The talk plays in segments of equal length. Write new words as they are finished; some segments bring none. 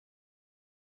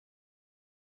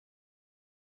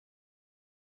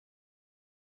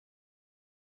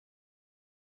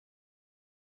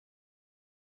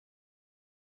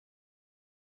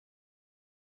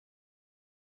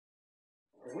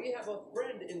We have a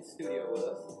friend in studio with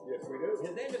us. Yes, we do.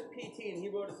 His name is PT, and he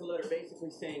wrote us a letter basically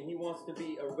saying he wants to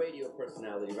be a radio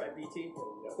personality, right, PT?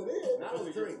 Yes, it is. Not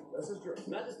only That's his dream.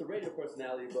 not just a radio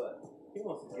personality, but he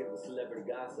wants to give the celebrity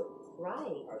gossip.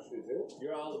 Right. I sure do.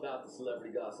 You're all about the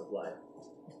celebrity gossip life.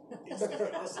 It's the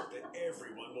gossip that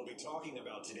everyone will be talking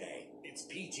about today. It's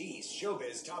PT's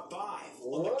Showbiz Top 5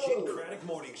 on the Kid Craddock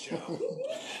Morning Show.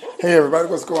 Hey everybody,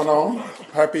 what's going on?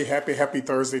 Happy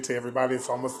Thursday to everybody. It's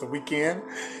almost the weekend.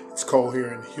 It's cold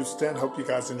here in Houston. Hope you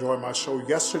guys enjoyed my show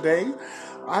yesterday.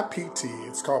 I'm PT.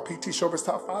 It's called PT Showbiz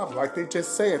Top 5, like they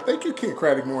just said. Thank you, Kid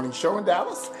Craddock Morning Show in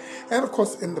Dallas. And of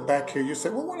course, in the back here, you say,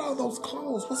 well, what are those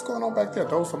clothes? What's going on back there?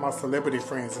 Those are my celebrity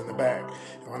friends in the back.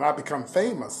 And when I become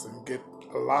famous and get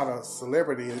a lot of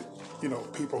celebrity,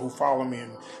 people who follow me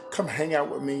and come hang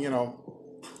out with me, I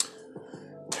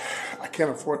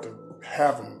can't afford to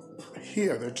have them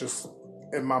here. They're just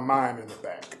in my mind in the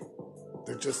back.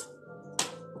 They're just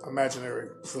imaginary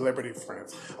celebrity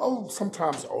friends. Oh,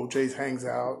 sometimes OJ hangs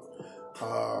out.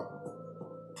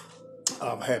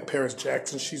 I've had Paris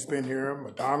Jackson, she's been here.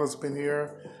 Madonna's been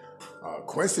here.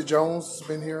 Quincy Jones has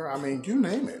been here. I mean, you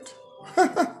name it.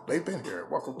 They've been here.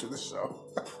 Welcome to the show.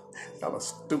 Y'all are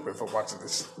stupid for watching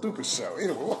this stupid show.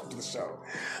 Anyway, welcome to the show.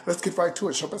 Let's get right to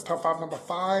it. Showbiz Top 5 number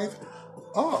 5.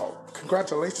 Oh,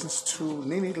 congratulations to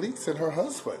Nene and her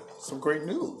husband. Some great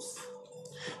news.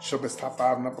 Showbiz Top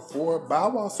 5 number 4. Bow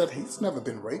Wow said he's never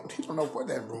been raped. He don't know where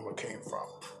that rumor came from.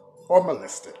 Or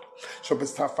molested.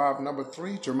 Showbiz Top 5 number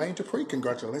 3. Jermaine Dupri.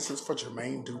 Congratulations for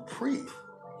Jermaine Dupri.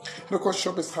 And of course,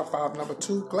 Showbiz Top 5 number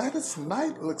 2. Gladys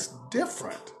Knight looks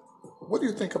different. What do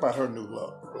you think about her new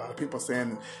look? A lot of people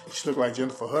saying she looked like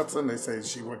Jennifer Hudson. They say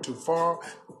she went too far.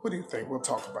 What do you think? We'll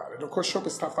talk about it. Of course,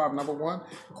 Showbiz Top 5 number 1.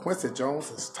 Quincy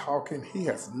Jones is talking. He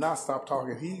has not stopped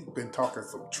talking. He's been talking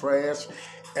some trash,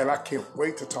 and I can't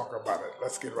wait to talk about it.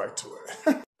 Let's get right to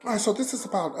it. All right, so this is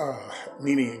about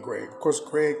Nene and Greg. Of course,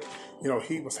 Greg,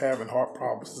 he was having heart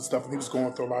problems and stuff, and he was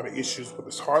going through a lot of issues with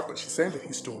his heart, but she's saying that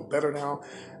he's doing better now,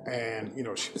 and,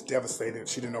 she was devastated.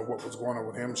 She didn't know what was going on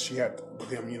with him. She had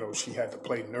to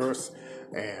play nurse,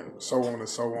 and so on and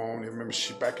so on. And remember,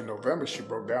 back in November, she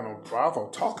broke down on Bravo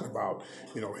talking about,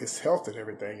 his health and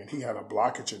everything, and he had a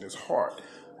blockage in his heart.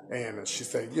 And she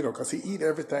said, because he eat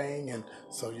everything, and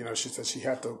so, she said she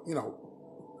had to,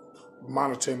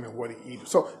 monitor him and what he eats.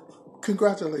 So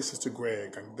congratulations to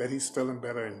Greg that he's feeling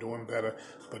better and doing better.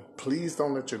 But please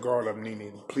don't let your guard up,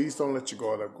 Nene. Please don't let your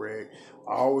guard up, Greg.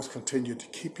 I always continue to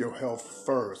keep your health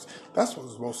first. That's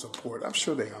what's most important. I'm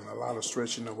sure they're under a lot of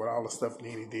stress, with all the stuff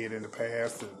Nene did in the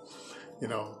past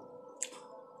and,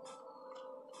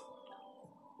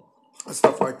 and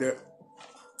stuff like that.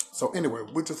 So anyway,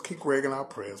 we just keep Greg in our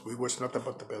prayers. We wish nothing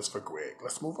but the best for Greg.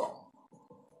 Let's move on.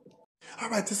 All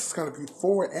right, this is going to be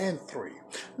 4 and 3.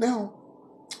 Now,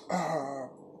 I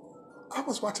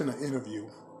was watching an interview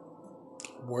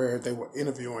where they were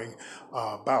interviewing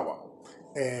Bow Wow.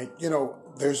 And,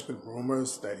 there's been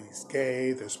rumors that he's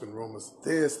gay. There's been rumors of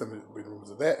this. There's been rumors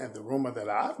of that. And the rumor that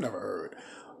I've never heard,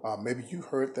 maybe you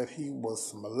heard that he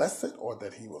was molested or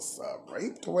that he was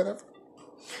raped or whatever.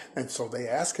 And so they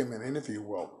asked him in an interview,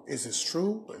 well, is this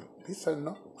true? And he said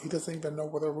no. He doesn't even know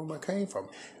where the rumor came from.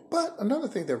 But another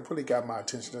thing that really got my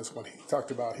attention is when he talked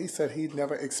about, he said he'd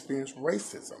never experienced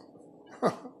racism.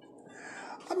 I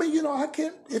mean, I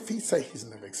can't, if he say he's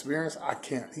never experienced, I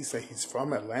can't. He say he's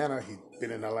from Atlanta. He's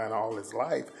been in Atlanta all his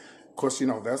life. Of course,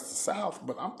 that's the South.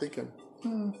 But I'm thinking,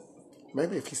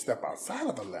 maybe if he step outside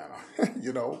of Atlanta,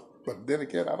 But then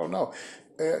again, I don't know.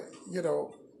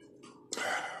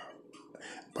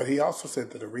 But he also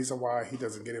said that the reason why he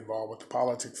doesn't get involved with the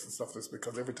politics and stuff is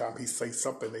because every time he says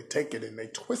something, they take it and they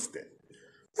twist it.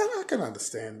 And I can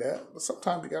understand that, but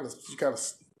sometimes you gotta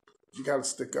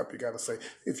stick up. You gotta say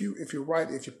if you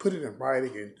put it in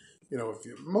writing, and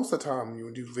most of the time you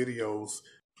do videos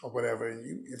or whatever,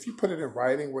 and if you put it in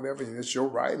writing, whatever, and it's your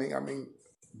writing. I mean,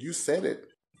 you said it.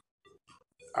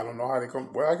 I don't know how they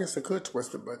come. Well, I guess they could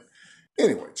twist it, but.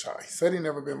 Anyway, he said he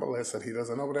never been molested. He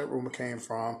doesn't know where that rumor came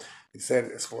from. He said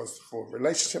as far as for a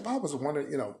relationship, I was wondering,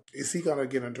 is he going to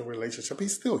get into a relationship?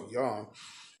 He's still young.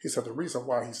 He said the reason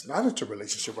why he's not into a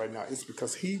relationship right now is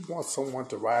because he wants someone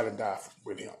to ride and die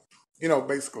with him.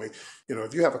 Basically,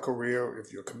 if you have a career,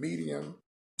 if you're a comedian,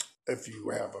 if you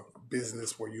have a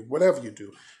business where whatever you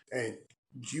do, and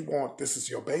this is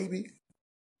your baby,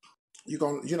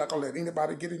 you're not gonna let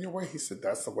anybody get in your way. He said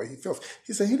that's the way he feels.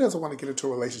 He said he doesn't want to get into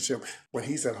a relationship when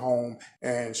he's at home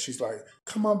and she's like,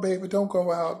 "Come on, baby, don't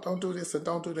go out, don't do this and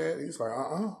don't do that." He's like,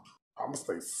 I'm gonna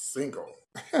stay single.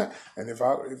 And if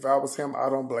I was him, I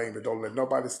don't blame you. Don't let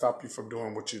nobody stop you from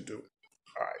doing what you do.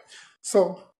 All right.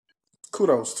 So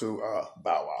kudos to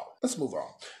Bow Wow. Let's move on.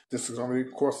 This is only,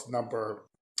 of course, number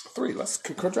 3. Let's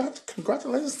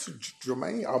congratulations to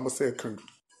Jermaine. I almost said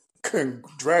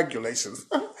congratulations.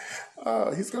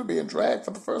 He's going to be in drag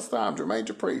for the first time. Jermaine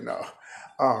Dupri, no.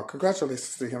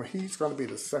 Congratulations to him. He's going to be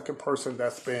the second person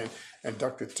that's been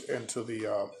inducted into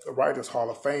the Writers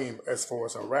Hall of Fame as far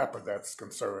as a rapper that's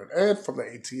concerned, and from the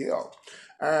ATL.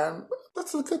 And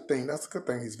that's a good thing. That's a good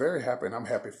thing. He's very happy, and I'm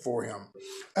happy for him.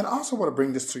 And I also want to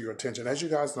bring this to your attention. As you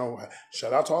guys know,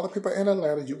 shout out to all the people in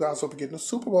Atlanta. You guys will be getting the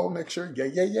Super Bowl next year.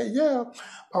 Yeah.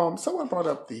 Someone brought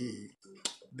up the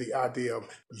idea of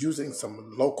using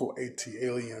some local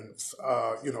aliens,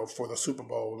 for the Super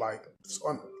Bowl, like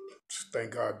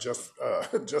thank God,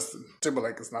 Justin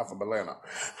Timberlake is not from Atlanta.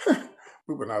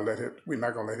 We're not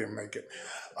gonna let him make it.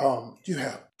 You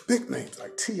have big names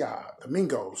like T.I.,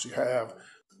 Domingos. You have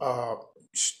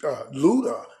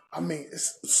Luda. I mean,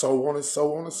 it's so on and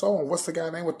so on and so on. What's the guy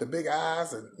name with the big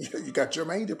eyes? And you got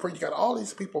Jermaine Dupri. You got all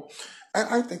these people, and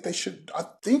I think they should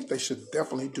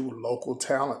definitely do local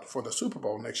talent for the Super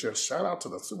Bowl next year. Shout out to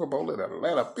the Super Bowl in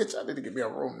Atlanta, bitch. I need to get me a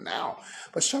room now.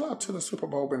 But shout out to the Super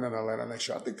Bowl in Atlanta next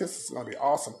year. I think this is going to be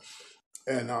awesome.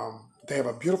 And they have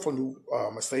a beautiful new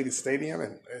Mercedes Stadium,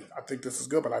 and I think this is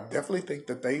good. But I definitely think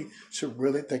that they should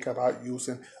really think about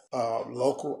using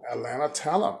local Atlanta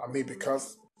talent. I mean,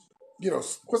 because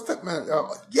what's that man?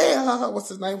 What's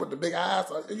his name with the big eyes?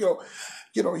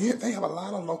 They have a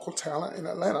lot of local talent in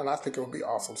Atlanta, and I think it would be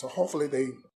awesome. So hopefully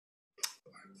they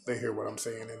hear what I'm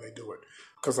saying and they do it,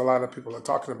 because a lot of people are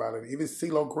talking about it. Even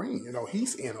CeeLo Green,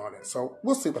 he's in on it. So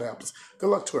we'll see what happens.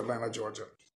 Good luck to Atlanta, Georgia.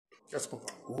 Let's move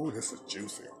on. Ooh, this is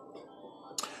juicy.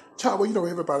 Child,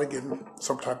 everybody getting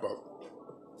some type of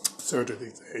surgery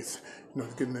these days.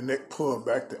 Getting the neck pulled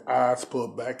back, the eyes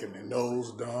pulled back, and the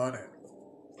nose done, and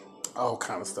all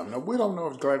kind of stuff. Now, we don't know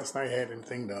if Gladys Knight had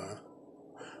anything done,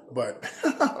 but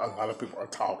a lot of people are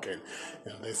talking.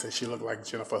 They say she looked like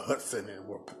Jennifer Hudson, and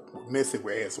Missy,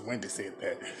 whereas Wendy said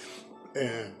that.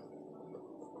 And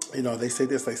they say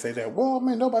this, they say that. Well,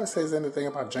 man, nobody says anything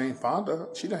about Jane Fonda.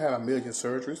 She done had 1 million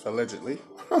surgeries, allegedly.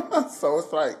 So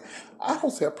it's like, I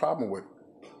don't see a problem with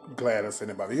Gladys,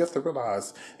 anybody. You have to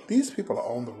realize, these people are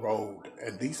on the road,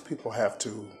 and these people have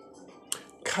to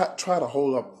try to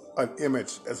hold up an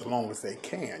image as long as they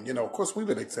can. Of course, we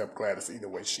would accept Gladys either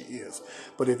way she is.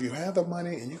 But if you have the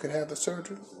money and you can have the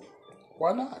surgery,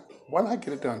 why not? Why not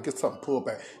get it done? Get something pulled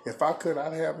back. If I could,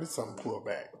 I'd have me something pulled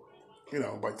back.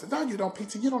 But no, you don't,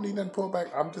 PT. You don't need nothing pulled back.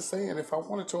 I'm just saying, if I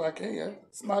wanted to, I can.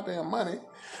 It's my damn money.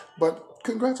 But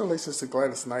congratulations to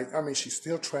Gladys Knight. I mean, she's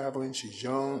still traveling. She's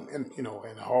young and,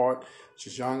 and hard.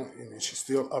 She's young and she's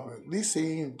still up, at least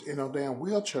seeing, damn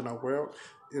wheelchair nowhere,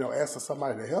 asking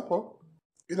somebody to help her,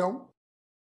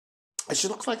 and she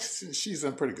looks like she's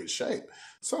in pretty good shape.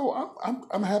 So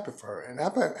I'm happy for her, and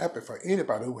I'm happy for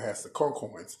anybody who has the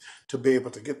coins to be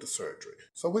able to get the surgery.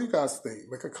 So what do you guys think?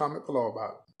 Make a comment below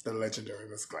about the legendary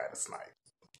Miss Gladys Knight.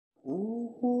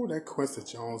 Ooh, that Quincy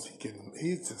Jones,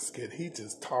 he's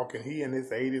just talking. He in his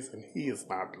 80s and he is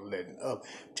not letting up.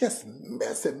 Just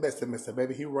messing,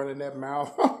 baby. He running that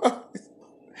mouth.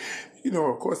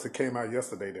 Of course, it came out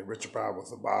yesterday that Richard Pryor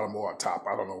was a bottom or a top.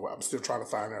 I don't know. I'm still trying to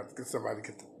find out. Get somebody to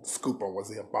get the scoop on was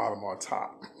he a bottom or a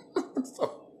top.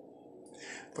 So,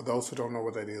 for those who don't know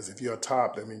what that is, if you're a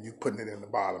top, that means you're putting it in the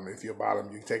bottom. If you're a bottom,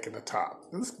 you're taking the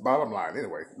top. This is bottom line.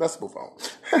 Anyway, let's move on.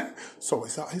 So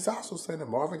he's also saying that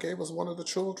Marvin Gaye was one of the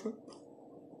children.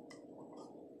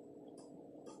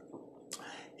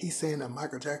 He's saying that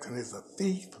Michael Jackson is a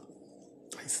thief.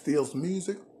 He steals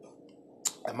music.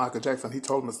 And Michael Jackson, he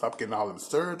told him to stop getting all them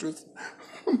surgeries.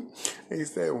 And he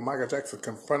said when Michael Jackson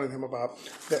confronted him about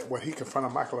that, when he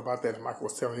confronted Michael about that, and Michael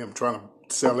was telling him, trying to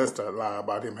sell this to a lie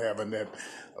about him having that,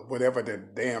 whatever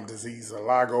that damn disease,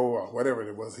 Lago or whatever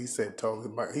it was, he said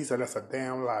that's a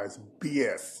damn lie. It's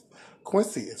BS.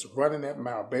 Quincy is running that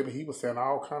mouth, baby. He was saying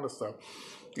all kind of stuff.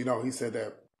 He said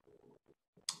that,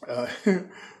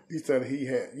 he said he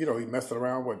had, he messed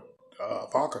around with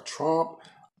Ivanka Trump.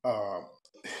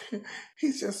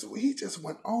 He just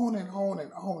went on and on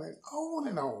and on and on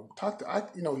and on.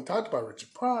 He talked about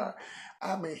Richard Pryor.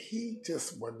 I mean, he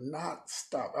just would not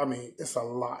stop. I mean, it's a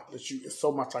lot it's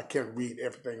so much I can't read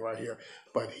everything right here.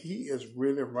 But he is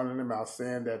really running them out,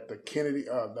 saying that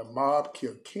the mob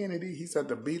killed Kennedy. He said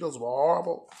the Beatles were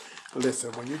horrible.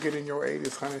 Listen, when you get in your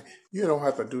 80s, honey, you don't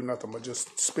have to do nothing but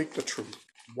just speak the truth.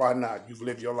 Why not? You've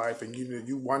lived your life, and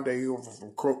you one day over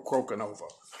from croaking over.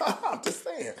 I'm just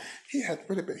saying,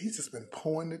 he's just been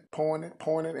pouring it, and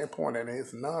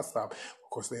it's nonstop. Of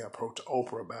course, they approached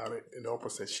Oprah about it, and Oprah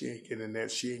said she ain't getting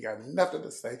that. She ain't got nothing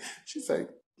to say. She said,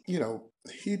 you know,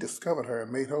 he discovered her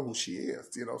and made her who she is,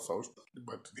 you know. So,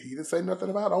 but he didn't say nothing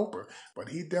about Oprah, but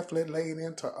he definitely laid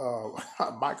into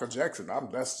Michael Jackson.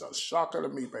 That's a shocker to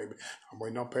me, baby. I'm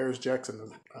waiting on Paris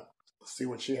Jackson to see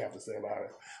what she have to say about it.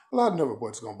 Well, I never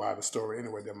was going to buy the story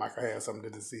anyway that Michael had some of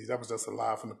the disease. That was just a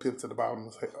lie from the pits of the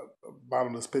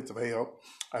bottomless pits of hell.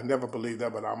 I never believed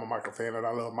that, but I'm a Michael fan and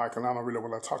I love Michael. And I don't really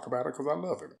want to talk about it because I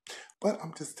love him. But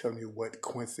I'm just telling you what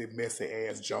Quincy messy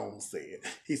ass Jones said.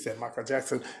 He said Michael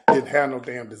Jackson didn't have no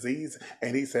damn disease,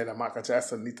 and he said that Michael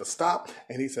Jackson need to stop,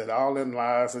 and he said all them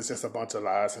lies is just a bunch of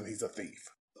lies, and he's a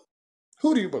thief.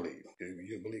 Who do you believe?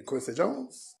 You believe Quincy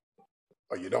Jones,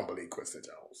 or you don't believe Quincy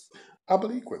Jones? I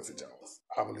believe Quincy Jones.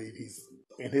 I believe he's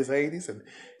in his 80s, and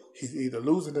he's either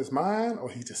losing his mind or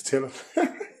he's just telling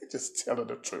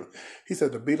the truth. He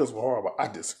said the Beatles were horrible. I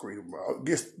disagree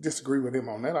with him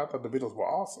on that. I thought the Beatles were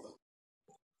awesome.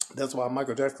 That's why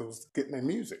Michael Jackson was getting their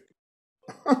music.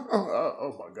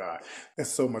 Oh my God. There's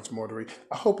so much more to read.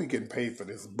 I hope he's getting paid for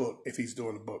this book. If he's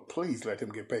doing the book, please let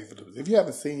him get paid for this. If you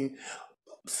haven't seen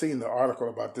the article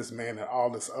about this man and all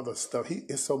this other stuff,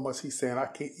 it's so much he's saying I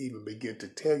can't even begin to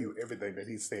tell you everything that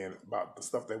he's saying about the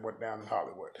stuff that went down in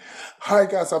Hollywood. All right,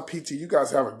 guys, I'm PT. You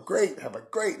guys have a great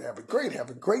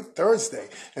Thursday.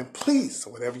 And please,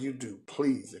 whatever you do,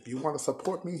 please, if you want to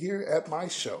support me here at my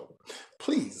show,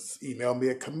 please email me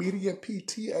at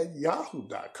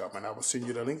comedianpt@yahoo.com and I will send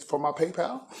you the links for my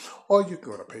PayPal. Or you can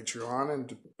go to Patreon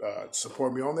and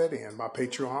support me on that end. My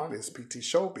Patreon is PTs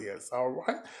Showbiz. All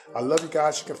right. I love you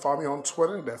guys. You can follow me on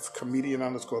Twitter. That's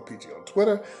comedian_PT on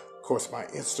Twitter. Of course, my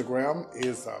Instagram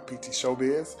is PTs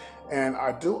Showbiz. And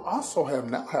I do also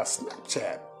now have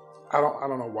Snapchat. I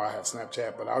don't know why I have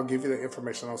Snapchat, but I'll give you the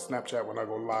information on Snapchat when I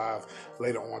go live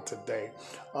later on today.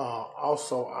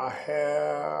 Also, I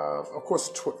have, of course,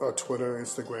 Twitter,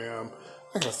 Instagram.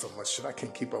 I got so much shit. I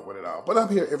can't keep up with it all. But I'm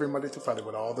here every Monday to Friday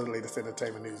with all the latest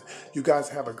entertainment news. You guys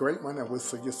have a great one, and we'll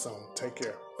see you soon. Take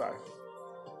care. Bye.